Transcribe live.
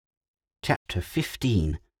Chapter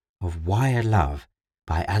 15 of Why I Love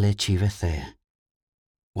by Alichiva Thayer.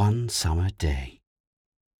 One Summer Day.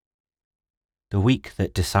 The week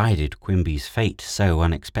that decided Quimby's fate so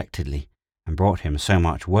unexpectedly and brought him so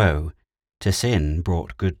much woe, to Sin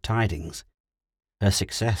brought good tidings. Her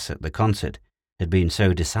success at the concert had been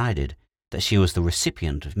so decided that she was the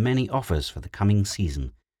recipient of many offers for the coming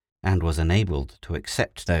season, and was enabled to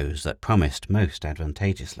accept those that promised most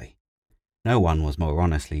advantageously. No one was more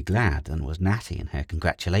honestly glad than was Natty in her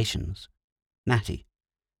congratulations. Natty,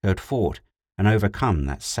 who had fought and overcome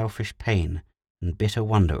that selfish pain and bitter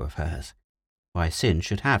wonder of hers, why Sin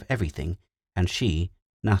should have everything and she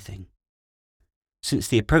nothing. Since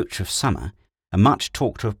the approach of summer, a much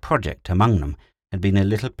talked of project among them had been a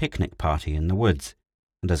little picnic party in the woods,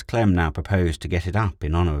 and as Clem now proposed to get it up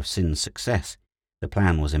in honour of Sin's success, the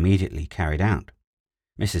plan was immediately carried out.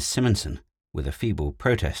 Mrs. Simonson, with a feeble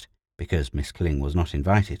protest, because Miss Kling was not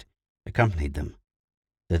invited, accompanied them.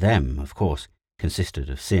 The them, of course, consisted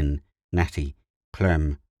of Sin, Natty,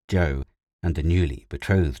 Clem, Joe, and the newly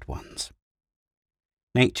betrothed ones.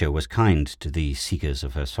 Nature was kind to these seekers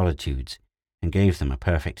of her solitudes, and gave them a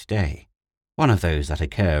perfect day, one of those that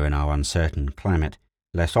occur in our uncertain climate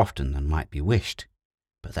less often than might be wished,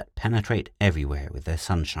 but that penetrate everywhere with their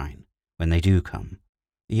sunshine, when they do come,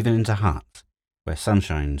 even into hearts where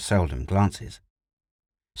sunshine seldom glances.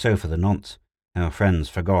 So for the nonce, our friends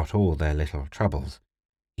forgot all their little troubles,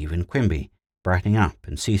 even Quimby, brightening up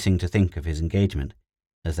and ceasing to think of his engagement,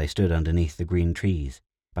 as they stood underneath the green trees,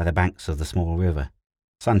 by the banks of the small river,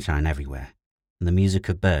 sunshine everywhere, and the music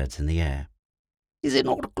of birds in the air. "Is it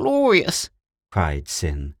not glorious?" cried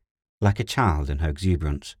Sin, like a child in her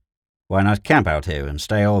exuberance. "Why not camp out here and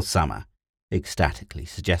stay all summer?" ecstatically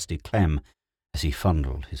suggested Clem, as he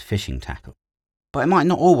fondled his fishing tackle. "But it might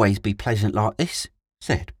not always be pleasant like this,"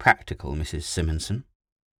 said practical Mrs. Simonson.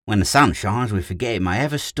 "When the sun shines we forget it may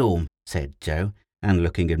ever storm," said Joe, and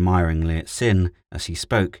looking admiringly at Sin as he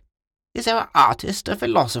spoke. "Is there an artist, a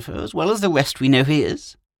philosopher, as well as the rest we know he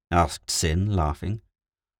is?" asked Sin, laughing.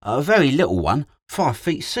 "A very little one,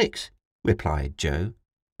 5'6", replied Joe.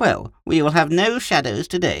 "Well, we will have no shadows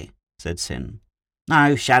today," said Sin.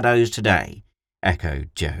 "No shadows today," echoed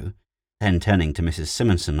Joe, then turning to Mrs.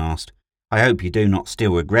 Simonson asked, "I hope you do not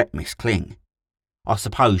still regret Miss Kling?" "I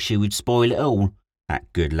suppose she would spoil it all,"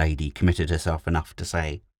 that good lady committed herself enough to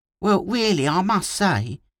say. "Well, really, I must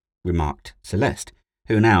say," remarked Celeste,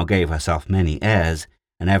 who now gave herself many airs,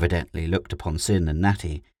 and evidently looked upon Sin and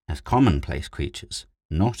Natty as commonplace creatures,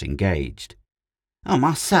 not engaged. "I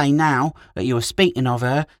must say now that you are speaking of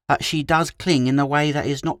her that she does cling in a way that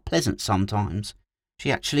is not pleasant sometimes.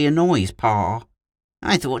 She actually annoys Pa."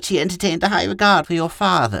 "I thought she entertained a high regard for your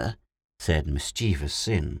father," said mischievous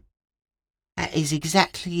Sin. "That is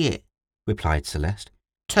exactly it," replied Celeste.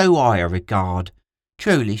 "Too high a regard.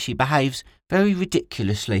 Truly she behaves very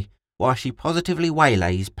ridiculously, while she positively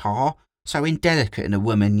waylays Pa, so indelicate in a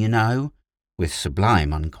woman, you know," with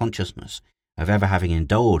sublime unconsciousness of ever having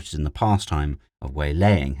indulged in the pastime of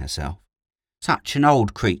waylaying herself. "Such an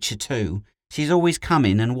old creature, too. She's always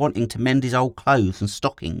coming and wanting to mend his old clothes and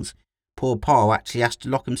stockings. Poor Pa actually has to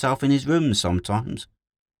lock himself in his room sometimes."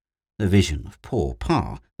 The vision of poor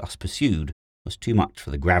Pa, thus pursued, was too much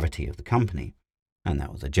for the gravity of the company, and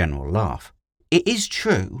there was a general laugh. "It is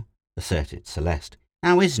true," asserted Celeste.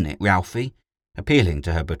 "Now isn't it, Ralphie?" appealing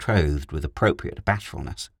to her betrothed with appropriate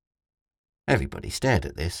bashfulness. Everybody stared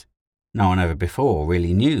at this. No one ever before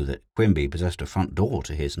really knew that Quimby possessed a front door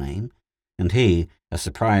to his name, and he, as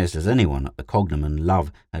surprised as anyone at the cognomen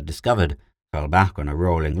Love had discovered, fell back on a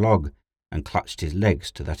rolling log and clutched his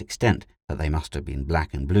legs to that extent that they must have been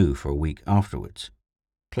black and blue for a week afterwards.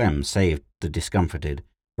 Clem saved the discomfited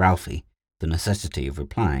Ralphie the necessity of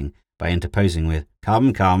replying by interposing with,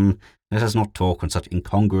 "Come, come, let us not talk on such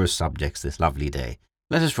incongruous subjects this lovely day.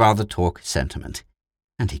 Let us rather talk sentiment."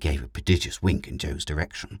 And he gave a prodigious wink in Joe's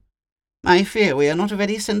direction. "I fear we are not a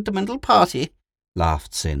very sentimental party,"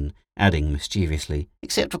 laughed Sin, adding mischievously,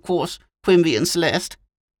 "except, of course, Quimby and Celeste."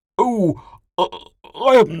 "Oh,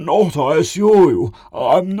 I am not, I assure you.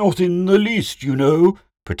 I'm not in the least, you know,"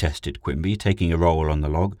 protested Quimby, taking a roll on the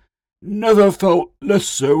log. "Never felt less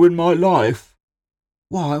so in my life."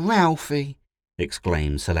 "Why, Ralphie!"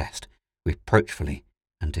 exclaimed Celeste, reproachfully,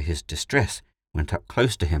 and to his distress went up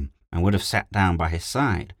close to him and would have sat down by his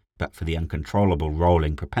side, but for the uncontrollable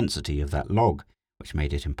rolling propensity of that log, which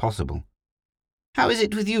made it impossible. "How is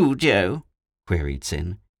it with you, Joe?" queried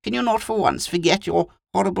Sin. "Can you not for once forget your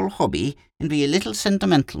horrible hobby and be a little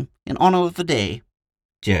sentimental in honour of the day?"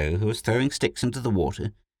 Joe, who was throwing sticks into the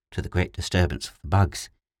water, to the great disturbance of the bugs,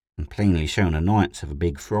 and plainly shown annoyance of a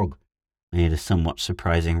big frog, made a somewhat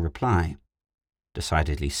surprising reply.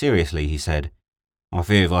 Decidedly seriously, he said, "I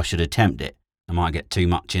fear if I should attempt it, I might get too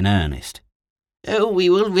much in earnest." "Oh, we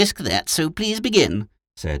will risk that, so please begin,"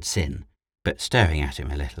 said Sin, but staring at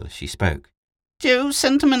him a little as she spoke. "Joe,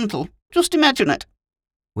 sentimental. Just imagine it."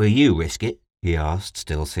 "Will you risk it?" he asked,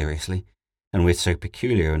 still seriously, and with so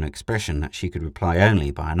peculiar an expression that she could reply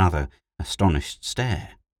only by another astonished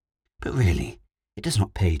stare. "But really, it does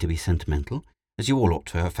not pay to be sentimental, as you all ought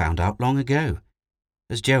to have found out long ago,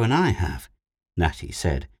 as Joe and I have," Natty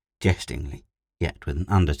said, jestingly, yet with an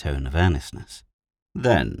undertone of earnestness.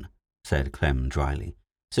 "Then," said Clem dryly,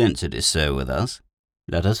 "since it is so with us,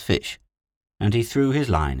 let us fish," and he threw his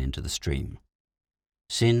line into the stream.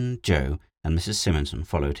 Sin, Joe, and Mrs. Simonson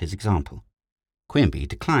followed his example. Quimby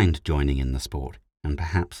declined joining in the sport, and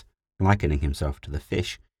perhaps, likening himself to the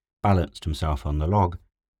fish, balanced himself on the log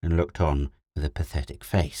and looked on with a pathetic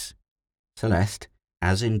face. Celeste,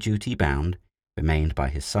 as in duty bound, remained by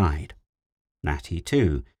his side. Natty,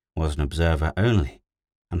 too, was an observer only,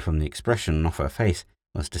 and from the expression of her face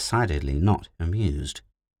was decidedly not amused.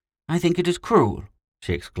 "I think it is cruel,"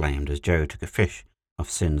 she exclaimed as Joe took a fish off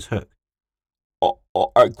Sin's hook.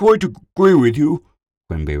 I quite agree with you,"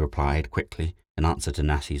 Quimby replied quickly in answer to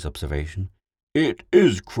Natty's observation. "It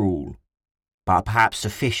is cruel." "But perhaps the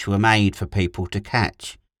fish were made for people to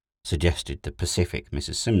catch," suggested the pacific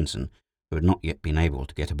Mrs. Simonson, who had not yet been able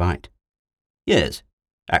to get a bite. "Yes,"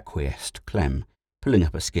 acquiesced Clem, pulling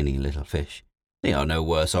up a skinny little fish. "They are no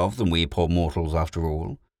worse off than we poor mortals after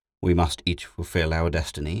all. We must each fulfil our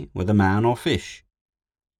destiny, whether man or fish."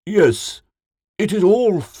 "Yes, it is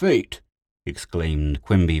all fate," exclaimed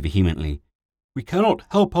Quimby vehemently. "We cannot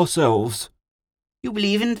help ourselves." "You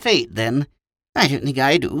believe in fate, then?" "I don't think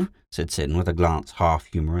I do," said Sin with a glance half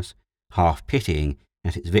humorous, half pitying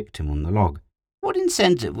at its victim on the log. "What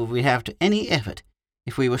incentive would we have to any effort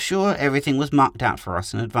if we were sure everything was marked out for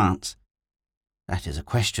us in advance?" "That is a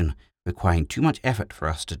question requiring too much effort for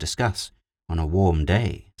us to discuss on a warm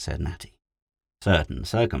day," said Natty. "Certain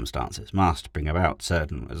circumstances must bring about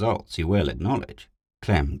certain results, you will acknowledge,"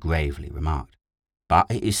 Clem gravely remarked. "But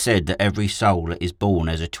it is said that every soul that is born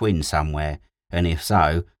has a twin somewhere, and if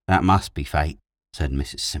so, that must be fate," said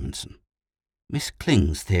Mrs. Simonson. "Miss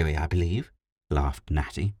Kling's theory, I believe," laughed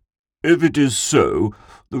Natty. "If it is so,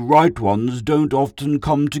 the right ones don't often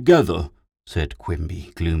come together," said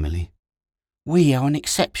Quimby gloomily. "We are an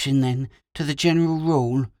exception, then, to the general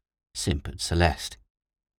rule," simpered Celeste.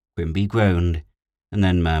 Quimby groaned, and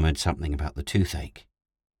then murmured something about the toothache.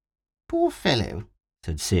 "Poor fellow,"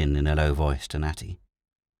 said Sin in a low voice to Natty.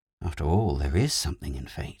 "After all, there is something in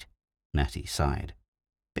fate," Natty sighed.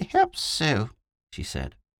 "Perhaps so," she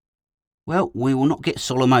said. "Well, we will not get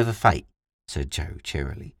solemn over fate," said Joe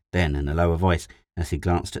cheerily. Then, in a lower voice, as he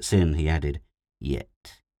glanced at Sin, he added,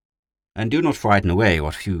 "Yet." "And do not frighten away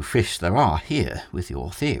what few fish there are here with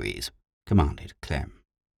your theories," commanded Clem.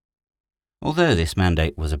 Although this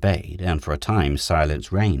mandate was obeyed, and for a time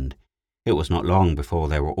silence reigned, it was not long before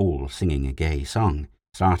they were all singing a gay song,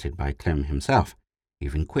 started by Clem himself,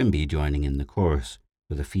 even Quimby joining in the chorus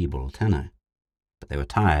with a feeble tenor. But they were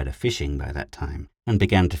tired of fishing by that time, and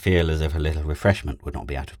began to feel as if a little refreshment would not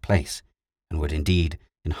be out of place, and would indeed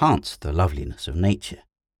enhance the loveliness of nature.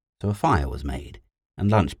 So a fire was made,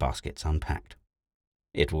 and lunch baskets unpacked.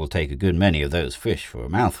 "It will take a good many of those fish for a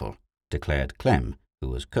mouthful," declared Clem, who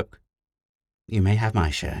was cook. "You may have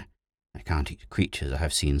my share. I can't eat creatures I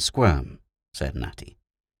have seen squirm," said Natty.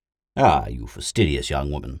 "Ah, you fastidious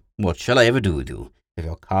young woman, what shall I ever do with you if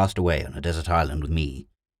you're cast away on a desert island with me?"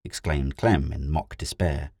 exclaimed Clem in mock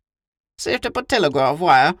despair. "Set up a telegraph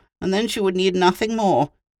wire, and then she would need nothing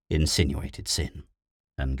more," insinuated Sin.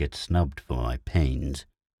 "And get snubbed for my pains,"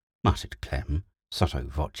 muttered Clem, sotto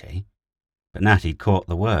voce. But Natty caught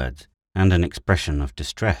the words, and an expression of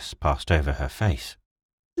distress passed over her face.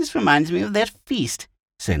 "This reminds me of that feast,"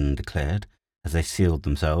 Sin declared, as they sealed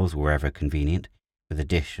themselves wherever convenient, with a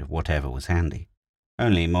dish of whatever was handy.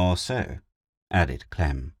 "Only more so," added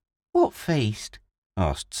Clem. "What feast?"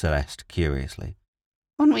 asked Celeste curiously.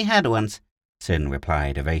 "One we had once," Sin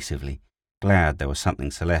replied evasively, glad there was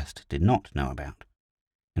something Celeste did not know about.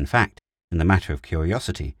 In fact, in the matter of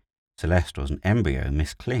curiosity, Celeste was an embryo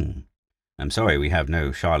Miss Kling. "I'm sorry we have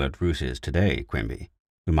no Charlotte Ruses today, Quimby,"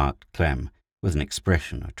 remarked Clem, with an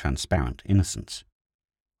expression of transparent innocence.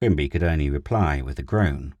 Quimby could only reply with a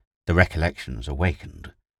groan. The recollections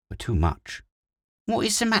awakened were too much. "What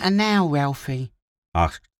is the matter now, Ralphie?"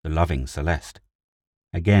 asked the loving Celeste.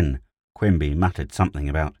 Again, Quimby muttered something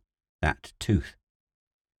about that tooth.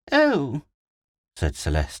 "Oh," said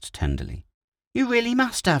Celeste tenderly. "you really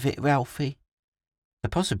must have it, Ralphie." The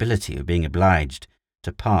possibility of being obliged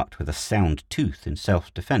to part with a sound tooth in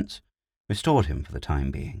self-defence restored him for the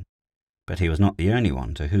time being. But he was not the only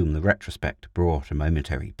one to whom the retrospect brought a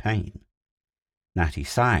momentary pain. Natty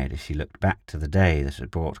sighed as she looked back to the day that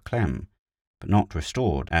had brought Clem, but not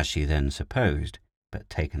restored, as she then supposed, but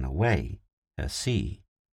taken away, her sea.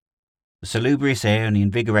 The salubrious air and the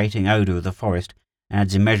invigorating odour of the forest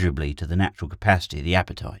adds immeasurably to the natural capacity of the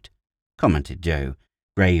appetite, commented Joe,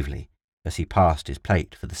 gravely, as he passed his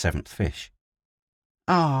plate for the 7th fish.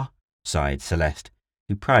 Ah, sighed Celeste,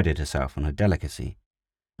 who prided herself on her delicacy.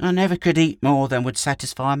 I never could eat more than would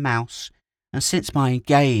satisfy a mouse, and since my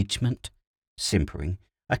engagement, simpering,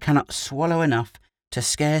 I cannot swallow enough to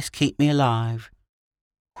scarce keep me alive.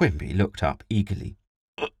 Quimby looked up eagerly.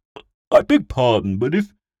 I beg pardon, but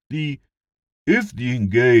if the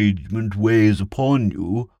engagement weighs upon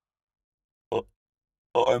you,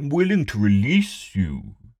 I'm willing to release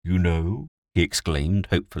you, you know, he exclaimed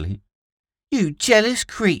hopefully. You jealous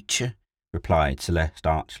creature, replied Celeste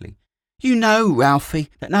archly. You know, Ralphie,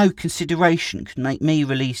 that no consideration can make me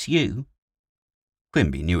release you.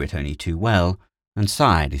 Quimby knew it only too well, and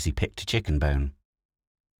sighed as he picked a chicken bone.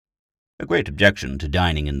 A great objection to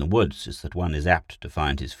dining in the woods is that one is apt to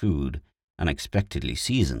find his food unexpectedly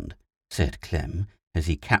seasoned, said Clem, as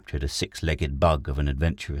he captured a 6-legged bug of an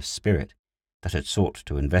adventurous spirit that had sought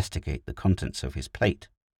to investigate the contents of his plate.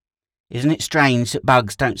 Isn't it strange that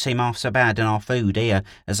bugs don't seem half so bad in our food here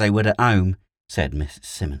as they would at home, said Mrs.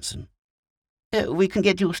 Simonson. We can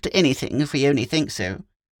get used to anything if we only think so,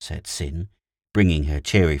 said Sin, bringing her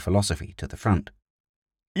cheery philosophy to the front.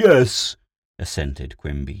 Yes, assented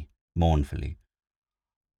Quimby, mournfully.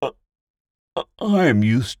 I'm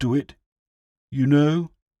used to it, you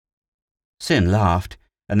know. Sin laughed,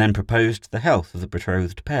 and then proposed the health of the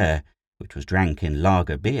betrothed pair, which was drank in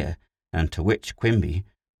lager beer, and to which Quimby,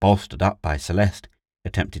 bolstered up by Celeste,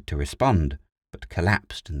 attempted to respond, but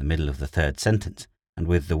collapsed in the middle of the 3rd sentence, and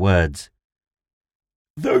with the words,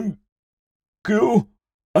 Thank you,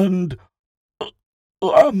 and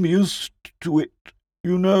I'm used to it,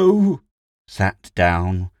 you know, sat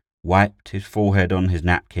down, wiped his forehead on his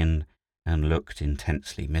napkin, and looked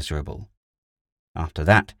intensely miserable. After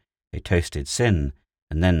that, they toasted Sin,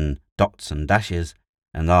 and then Dots and Dashes,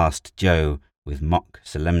 and last Joe, with mock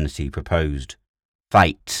solemnity, proposed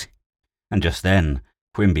fight. And just then,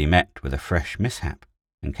 Quimby met with a fresh mishap,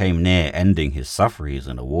 and came near ending his sufferings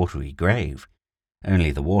in a watery grave,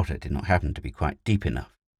 only the water did not happen to be quite deep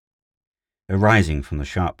enough. Arising from the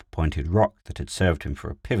sharp-pointed rock that had served him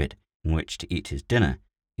for a pivot in which to eat his dinner,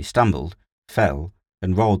 he stumbled, fell,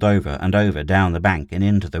 and rolled over and over down the bank and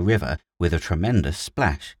into the river with a tremendous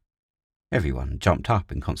splash. Everyone jumped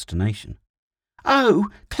up in consternation. Oh,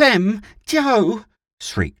 Clem! Joe!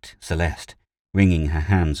 shrieked Celeste, wringing her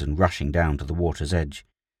hands and rushing down to the water's edge.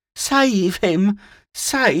 Save him!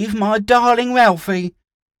 Save my darling Ralphie!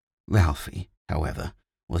 Ralphie, however,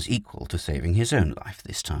 was equal to saving his own life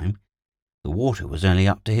this time. The water was only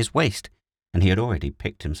up to his waist, and he had already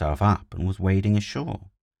picked himself up and was wading ashore.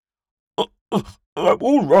 I'm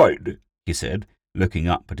all right, he said, looking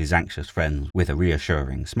up at his anxious friends with a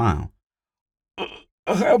reassuring smile.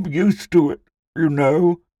 I'm used to it, you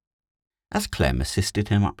know. As Clem assisted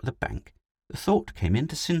him up the bank, the thought came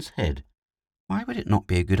into Sin's head, why would it not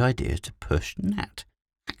be a good idea to push Nat,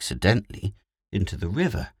 accidentally, into the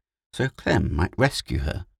river, so Clem might rescue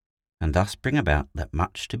her, and thus bring about that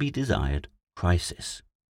much-to-be-desired crisis?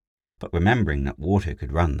 But remembering that water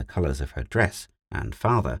could run the colours of her dress, and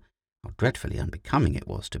farther, how dreadfully unbecoming it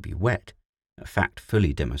was to be wet, a fact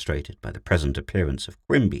fully demonstrated by the present appearance of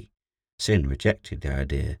Quimby, Sin rejected the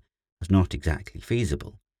idea as not exactly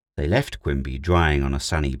feasible. They left Quimby drying on a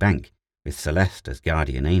sunny bank, with Celeste as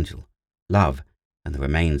guardian angel, Love, and the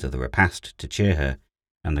remains of the repast to cheer her,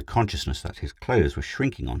 and the consciousness that his clothes were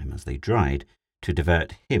shrinking on him as they dried, to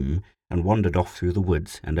divert him, and wandered off through the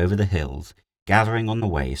woods and over the hills, gathering on the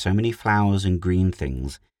way so many flowers and green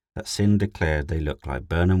things that Sin declared they looked like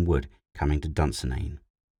Burnham Wood coming to Dunsinane.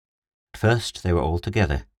 At first they were all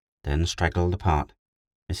together, then straggled apart,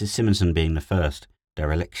 Mrs. Simonson being the first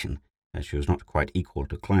dereliction, as she was not quite equal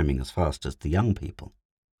to climbing as fast as the young people.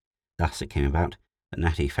 Thus it came about that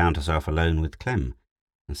Natty found herself alone with Clem,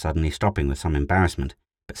 and suddenly stopping with some embarrassment,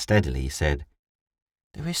 but steadily, said,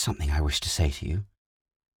 "There is something I wish to say to you.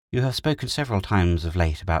 You have spoken several times of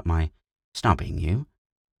late about my snubbing you.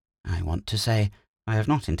 I want to say I have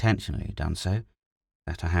not intentionally done so,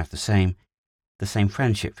 that I have the same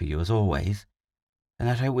friendship for you as always, and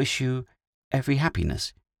that I wish you every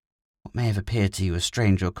happiness. What may have appeared to you as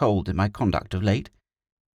strange or cold in my conduct of late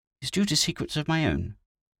is due to secrets of my own."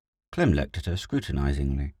 Clem looked at her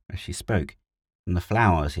scrutinizingly as she spoke, and the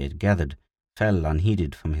flowers he had gathered fell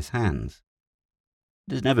unheeded from his hands.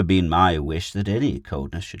 "It has never been my wish that any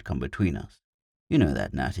coldness should come between us. You know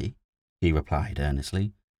that, Natty," he replied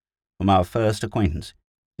earnestly. "From our first acquaintance,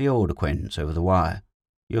 the old acquaintance over the wire,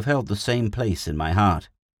 you have held the same place in my heart."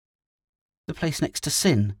 "The place next to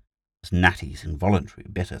sin," was Natty's involuntary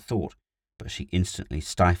bitter thought, but she instantly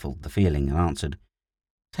stifled the feeling and answered,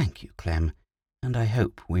 "Thank you, Clem, and I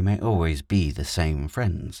hope we may always be the same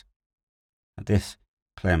friends." At this,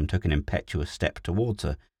 Clem took an impetuous step towards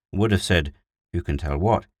her, and would have said, who can tell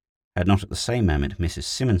what, had not at the same moment Mrs.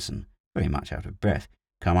 Simonson, very much out of breath,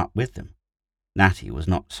 come up with them. Natty was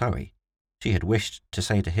not sorry. She had wished to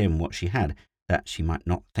say to him what she had, that she might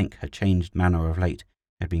not think her changed manner of late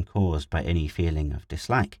had been caused by any feeling of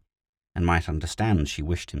dislike, and might understand she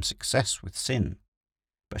wished him success with sin.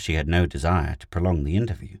 But she had no desire to prolong the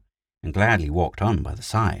interview, and gladly walked on by the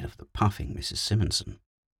side of the puffing Mrs. Simonson.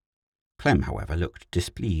 Clem, however, looked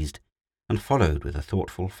displeased, and followed with a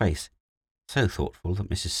thoughtful face, so thoughtful that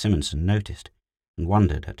Mrs. Simonson noticed, and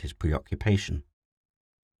wondered at his preoccupation.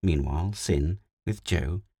 Meanwhile, Sin, with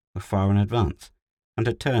Joe, were far in advance, and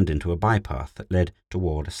had turned into a bypath that led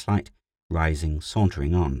toward a slight, rising,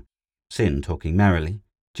 sauntering on, Sin talking merrily,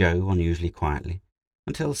 Joe unusually quietly,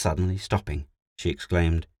 until suddenly stopping, she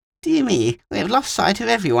exclaimed, "Dear me, we have lost sight of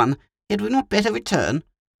everyone. Had we not better return?"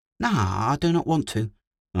 "No, I do not want to,"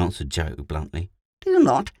 answered Joe bluntly. "Do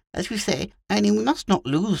not, as you say, only we must not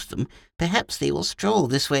lose them. Perhaps they will stroll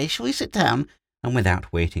this way. Shall we sit down?" And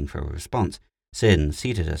without waiting for a response, Sin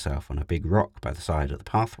seated herself on a big rock by the side of the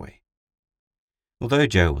pathway. Although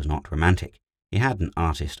Joe was not romantic, he had an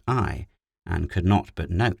artist eye, and could not but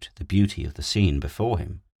note the beauty of the scene before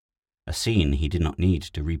him, a scene he did not need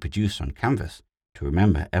to reproduce on canvas to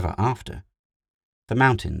remember ever after. The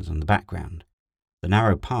mountains on the background, the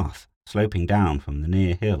narrow path sloping down from the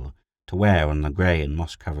near hill to where on the grey and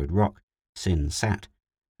moss-covered rock Sin sat,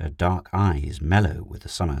 her dark eyes mellow with the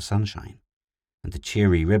summer sunshine, and the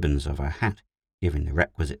cheery ribbons of her hat giving the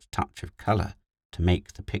requisite touch of colour to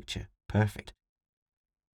make the picture perfect.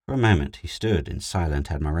 For a moment he stood in silent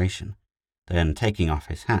admiration, then taking off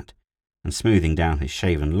his hat and smoothing down his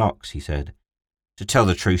shaven locks, he said, "To tell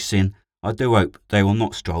the truth, Sin, I do hope they will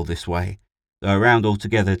not stroll this way. They're around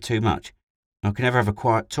altogether too much. I can never have a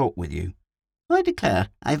quiet talk with you." "I declare,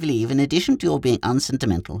 I believe, in addition to your being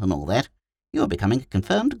unsentimental and all that, you are becoming a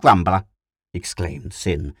confirmed grumbler," exclaimed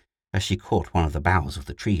Sin, as she caught one of the boughs of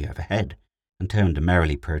the tree overhead and turned a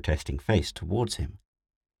merrily protesting face towards him.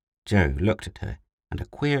 Joe looked at her, and a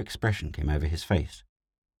queer expression came over his face.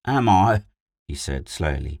 "Am I?" he said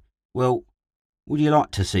slowly. "Well, would you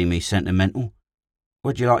like to see me sentimental?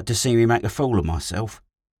 Would you like to see me make a fool of myself?"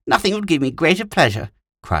 "Nothing would give me greater pleasure,"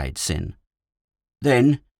 cried Sin.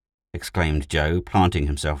 "Then," exclaimed Joe, planting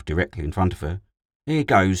himself directly in front of her, "here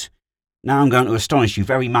goes. Now I'm going to astonish you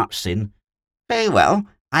very much, Sin." "Very well.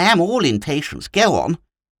 I am all impatience. Go on."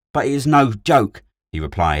 "But it is no joke," he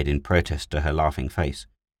replied in protest to her laughing face.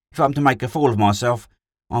 "If I'm to make a fool of myself,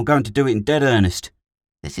 I'm going to do it in dead earnest."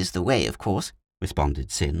 "This is the way, of course,"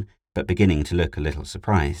 responded Sin, but beginning to look a little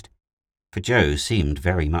surprised. For Joe seemed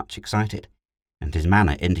very much excited, and his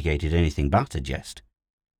manner indicated anything but a jest.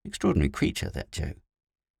 Extraordinary creature, that Joe.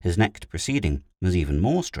 His next proceeding was even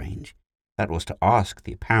more strange. That was to ask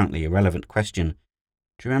the apparently irrelevant question,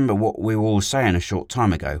 "Do you remember what we were all saying a short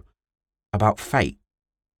time ago? About fate?"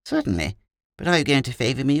 "Certainly. But are you going to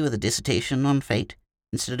favour me with a dissertation on fate,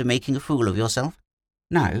 instead of making a fool of yourself?"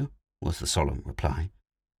 "No," was the solemn reply.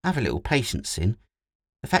 "Have a little patience, Sin.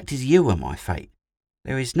 The fact is you are my fate.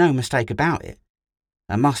 There is no mistake about it.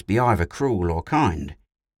 That must be either cruel or kind,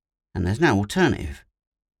 and there's no alternative."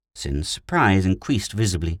 Sin's surprise increased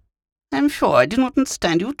visibly. "I'm sure I do not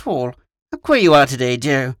understand you at all. How queer you are today,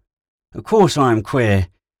 Joe." "Of course I am queer.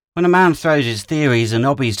 When a man throws his theories and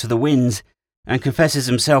hobbies to the winds and confesses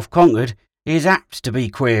himself conquered, he is apt to be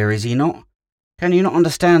queer, is he not? Can you not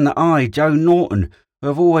understand that I, Joe Norton, who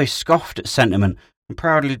have always scoffed at sentiment and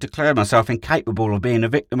proudly declare myself incapable of being a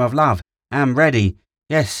victim of love, am ready,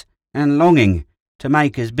 yes, and longing, to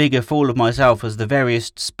make as big a fool of myself as the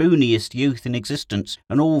veriest, spooniest youth in existence,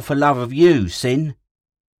 and all for love of you, Sin?"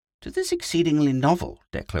 To this exceedingly novel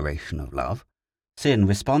declaration of love, Sin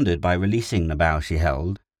responded by releasing the bough she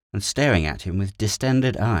held and staring at him with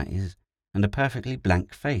distended eyes and a perfectly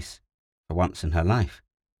blank face, for once in her life,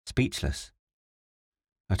 speechless.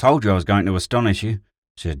 "I told you I was going to astonish you,"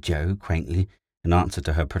 said Joe quaintly in answer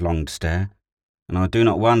to her prolonged stare, "and I do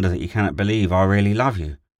not wonder that you cannot believe I really love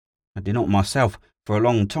you. I did not myself for a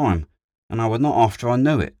long time, and I was not after I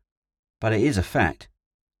knew it. But it is a fact.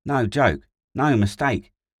 No joke, no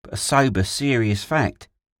mistake, but a sober, serious fact.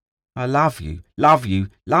 I love you, love you,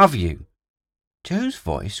 love you. Joe's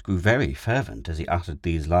voice grew very fervent as he uttered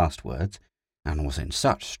these last words, and was in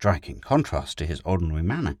such striking contrast to his ordinary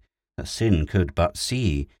manner that Sin could but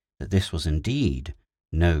see that this was indeed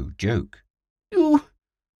no joke. You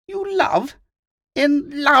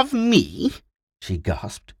love me? She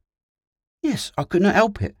gasped. Yes, I could not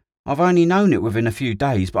help it. I've only known it within a few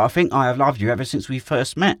days, but I think I have loved you ever since we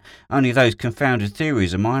first met. Only those confounded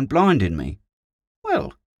theories of mine blinded me.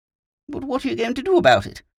 Well, but what are you going to do about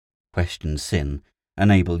it? Questioned Sin,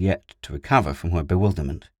 unable yet to recover from her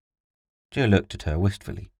bewilderment. Joe looked at her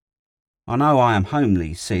wistfully. I know I am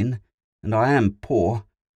homely, Sin, and I am poor.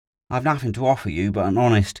 I have nothing to offer you but an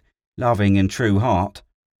honest, loving and true heart.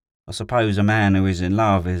 I suppose a man who is in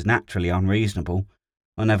love is naturally unreasonable.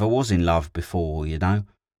 I never was in love before, you know,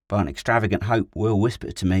 but an extravagant hope will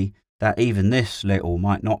whisper to me that even this little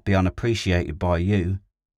might not be unappreciated by you.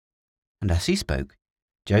 And as he spoke,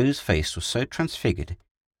 Joe's face was so transfigured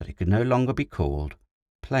that it could no longer be called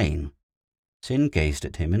plain. Sin gazed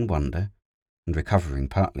at him in wonder, and recovering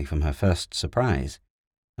partly from her first surprise,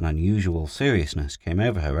 an unusual seriousness came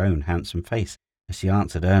over her own handsome face as she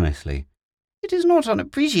answered earnestly, It is not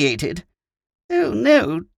unappreciated. Oh,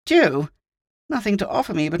 no, Joe. Nothing to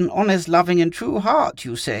offer me but an honest, loving and true heart,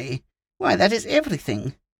 you say? Why, that is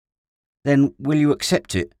everything. Then will you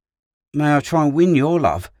accept it? May I try and win your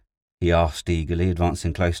love? He asked eagerly,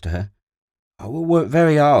 advancing close to her. I will work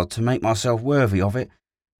very hard to make myself worthy of it,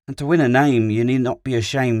 and to win a name you need not be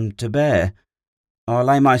ashamed to bear. I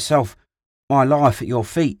lay my life at your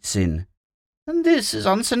feet, Sin. And this is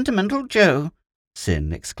unsentimental, Joe,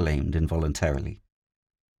 Sin exclaimed involuntarily.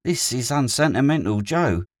 This is unsentimental,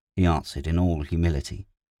 Joe, he answered in all humility.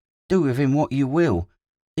 Do with him what you will.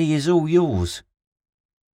 He is all yours.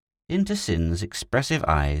 Into Sin's expressive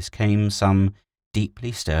eyes came some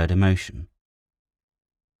deeply stirred emotion.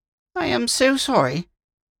 I am so sorry,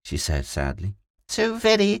 she said sadly. So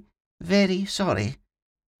very, very sorry.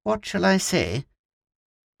 What shall I say?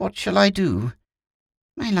 What shall I do?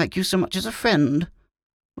 I like you so much as a friend,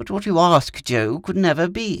 but what you ask, Joe, could never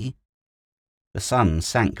be. The sun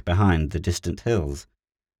sank behind the distant hills,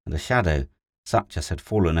 and a shadow, such as had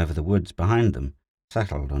fallen over the woods behind them,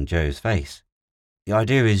 settled on Joe's face. The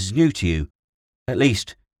idea is new to you. At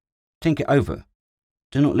least, think it over.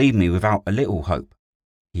 Do not leave me without a little hope,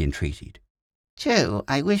 he entreated. Joe,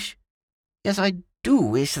 yes, I do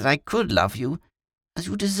wish that I could love you, as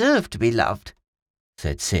you deserve to be loved,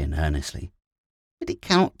 said Sin earnestly. But it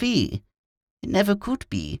cannot be. It never could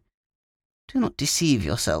be. Do not deceive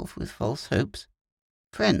yourself with false hopes.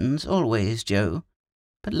 Friends always, Joe,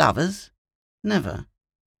 but lovers never.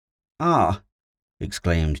 Ah,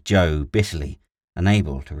 exclaimed Joe bitterly,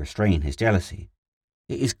 unable to restrain his jealousy.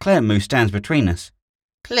 It is Clem who stands between us.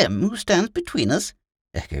 Clem who stands between us?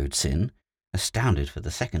 Echoed Sin, astounded for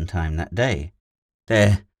the second time that day.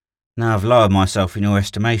 There, now I've lowered myself in your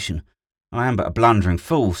estimation. I am but a blundering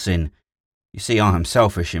fool, Sin. You see, I am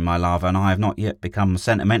selfish in my love, and I have not yet become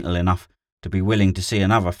sentimental enough to be willing to see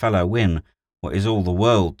another fellow win what is all the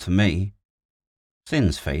world to me.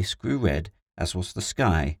 Sin's face grew red, as was the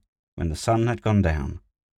sky, when the sun had gone down.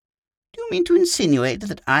 Do you mean to insinuate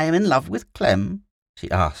that I am in love with Clem?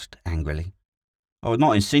 She asked angrily. I would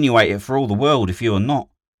not insinuate it for all the world if you are not,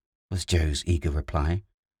 was Joe's eager reply.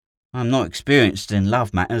 I am not experienced in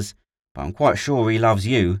love matters, but I'm quite sure he loves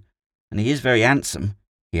you, and he is very handsome,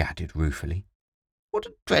 he added ruefully. What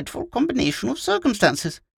a dreadful combination of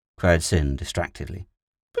circumstances, cried Sin distractedly.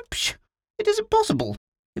 But psh, it is impossible.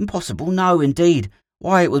 Impossible? No, indeed.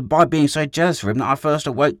 Why, it was by being so jealous for him that I first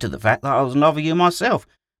awoke to the fact that I was in love with you myself.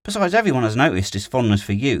 Besides, everyone has noticed his fondness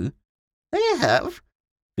for you. They have?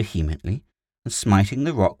 Vehemently, and smiting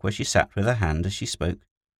the rock where she sat with her hand as she spoke.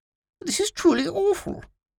 This is truly awful.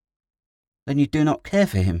 Then you do not care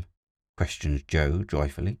for him? Questioned Joe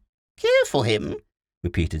joyfully. Care for him?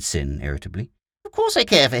 Repeated Sin irritably. Of course I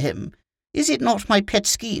care for him. Is it not my pet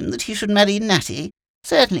scheme that he should marry Natty?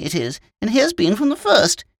 Certainly it is, and he has been from the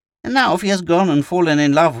first. And now if he has gone and fallen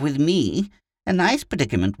in love with me, a nice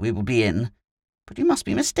predicament we will be in. But you must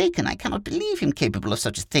be mistaken. I cannot believe him capable of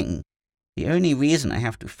such a thing. The only reason I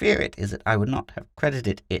have to fear it is that I would not have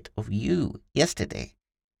credited it of you yesterday.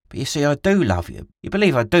 But you see, I do love you. You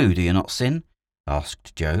believe I do you not, Sin?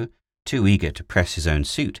 Asked Joe, too eager to press his own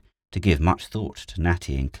suit to give much thought to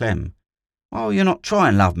Natty and Clem. Why will you not try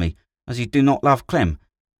and love me, as you do not love Clem?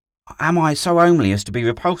 Am I so homely as to be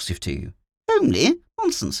repulsive to you? Homely?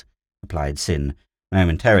 Nonsense, replied Sin,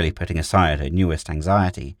 momentarily putting aside her newest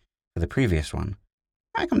anxiety for the previous one.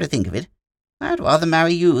 I come to think of it, I'd rather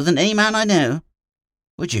marry you than any man I know.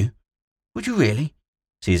 Would you? Would you really?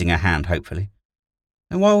 Seizing her hand hopefully.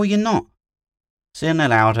 Then why will you not? Sin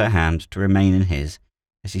allowed her hand to remain in his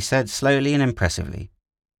as he said slowly and impressively,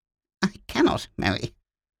 I cannot marry.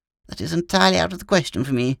 That is entirely out of the question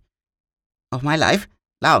for me. Of my life,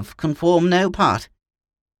 love can form no part.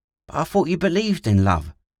 But I thought you believed in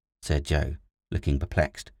love, said Joe, looking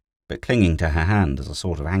perplexed, but clinging to her hand as a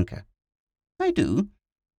sort of anchor. I do.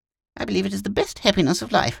 I believe it is the best happiness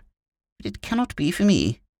of life, but it cannot be for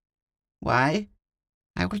me. Why?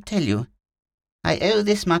 I will tell you. I owe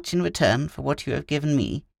this much in return for what you have given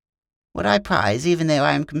me. What I prize, even though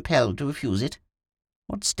I am compelled to refuse it.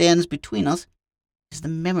 What stands between us is the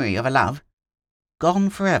memory of a love gone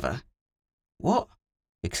forever. What?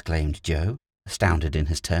 Exclaimed Joe, astounded in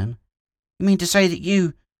his turn. You mean to say that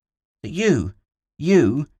you,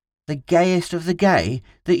 the gayest of the gay,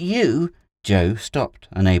 that you... Joe stopped,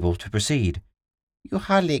 unable to proceed. You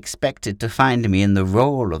hardly expected to find me in the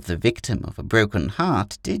role of the victim of a broken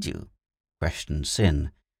heart, did you? Questioned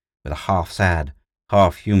Sin, with a half-sad,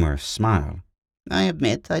 half-humorous smile. I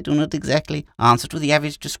admit I do not exactly answer to the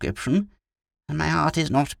average description, and my heart is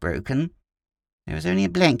not broken. There is only a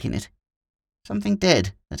blank in it, something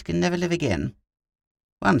dead that can never live again.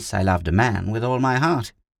 Once I loved a man with all my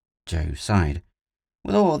heart. Joe sighed.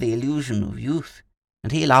 With all the illusion of youth,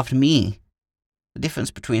 and he loved me. The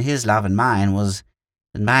difference between his love and mine was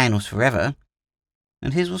that mine was forever,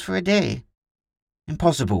 and his was for a day.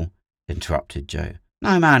 Impossible, interrupted Joe.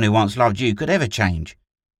 No man who once loved you could ever change.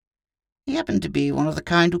 He happened to be one of the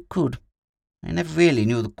kind who could. I never really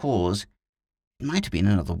knew the cause. It might have been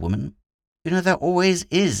another woman. You know, there always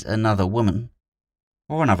is another woman.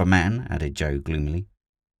 Or another man, added Joe gloomily.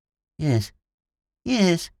 Yes,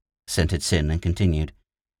 assented Sin and continued.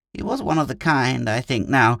 He was one of the kind, I think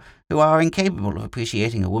now, who are incapable of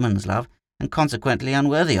appreciating a woman's love, and consequently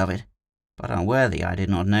unworthy of it. But unworthy I did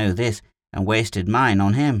not know this, and wasted mine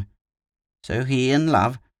on him. So he and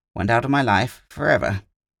love went out of my life forever.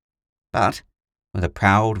 But, with a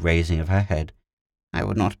proud raising of her head, I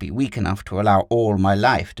would not be weak enough to allow all my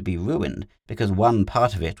life to be ruined because one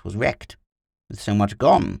part of it was wrecked. With so much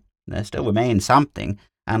gone, there still remained something,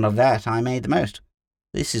 and of that I made the most.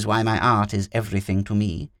 This is why my art is everything to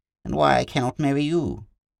me, and why I cannot marry you.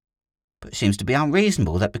 But it seems to be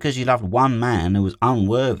unreasonable that because you loved one man who was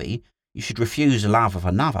unworthy, you should refuse the love of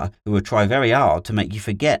another who would try very hard to make you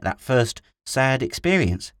forget that first sad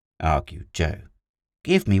experience, argued Joe.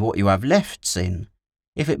 Give me what you have left, Sin.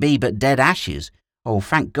 If it be but dead ashes, I will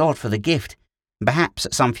thank God for the gift, and perhaps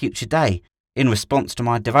at some future day, in response to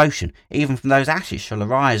my devotion, even from those ashes shall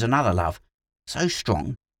arise another love, so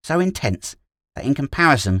strong, so intense, that in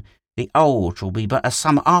comparison the old shall be but as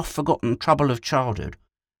some half-forgotten trouble of childhood,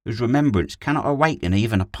 whose remembrance cannot awaken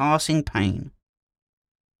even a passing pain.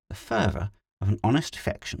 The fervour of an honest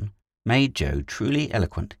affection made Joe truly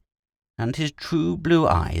eloquent, and his true blue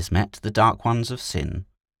eyes met the dark ones of Sin,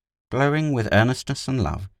 glowing with earnestness and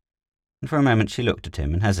love, and for a moment she looked at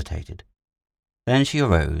him and hesitated. Then she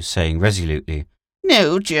arose, saying resolutely,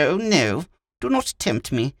 No, Joe, no. Do not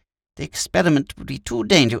tempt me. The experiment would be too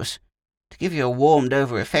dangerous. To give you a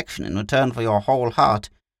warmed-over affection in return for your whole heart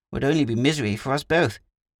would only be misery for us both,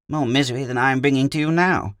 more misery than I am bringing to you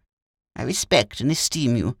now. I respect and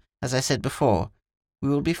esteem you, as I said before. We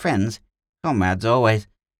will be friends, comrades always.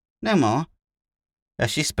 No more.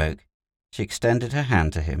 As she spoke, she extended her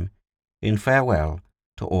hand to him, in farewell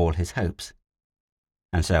to all his hopes.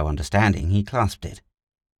 And so, understanding, he clasped it,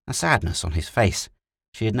 a sadness on his face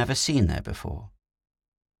she had never seen there before.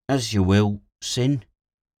 As you will, Sin,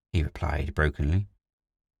 he replied brokenly.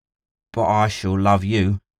 But I shall love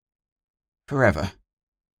you forever.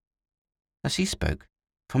 As he spoke,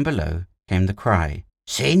 from below came the cry,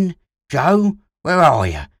 Sin, Joe, where are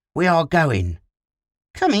you? We are going.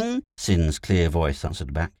 Coming, Sin's clear voice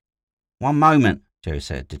answered back. One moment, Joe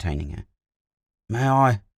said, detaining her. May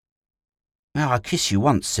I kiss you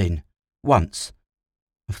once, Sin? Once.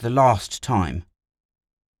 And for the last time.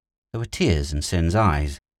 There were tears in Sin's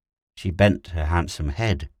eyes. She bent her handsome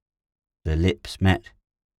head. Their lips met.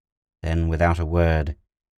 Then, without a word,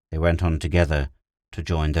 they went on together to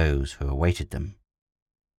join those who awaited them.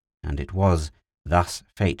 And it was thus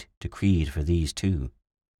fate decreed for these two.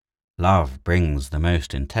 Love brings the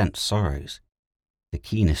most intense sorrows, the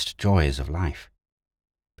keenest joys of life.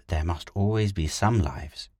 But there must always be some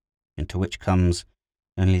lives into which comes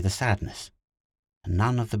only the sadness, and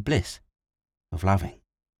none of the bliss of loving.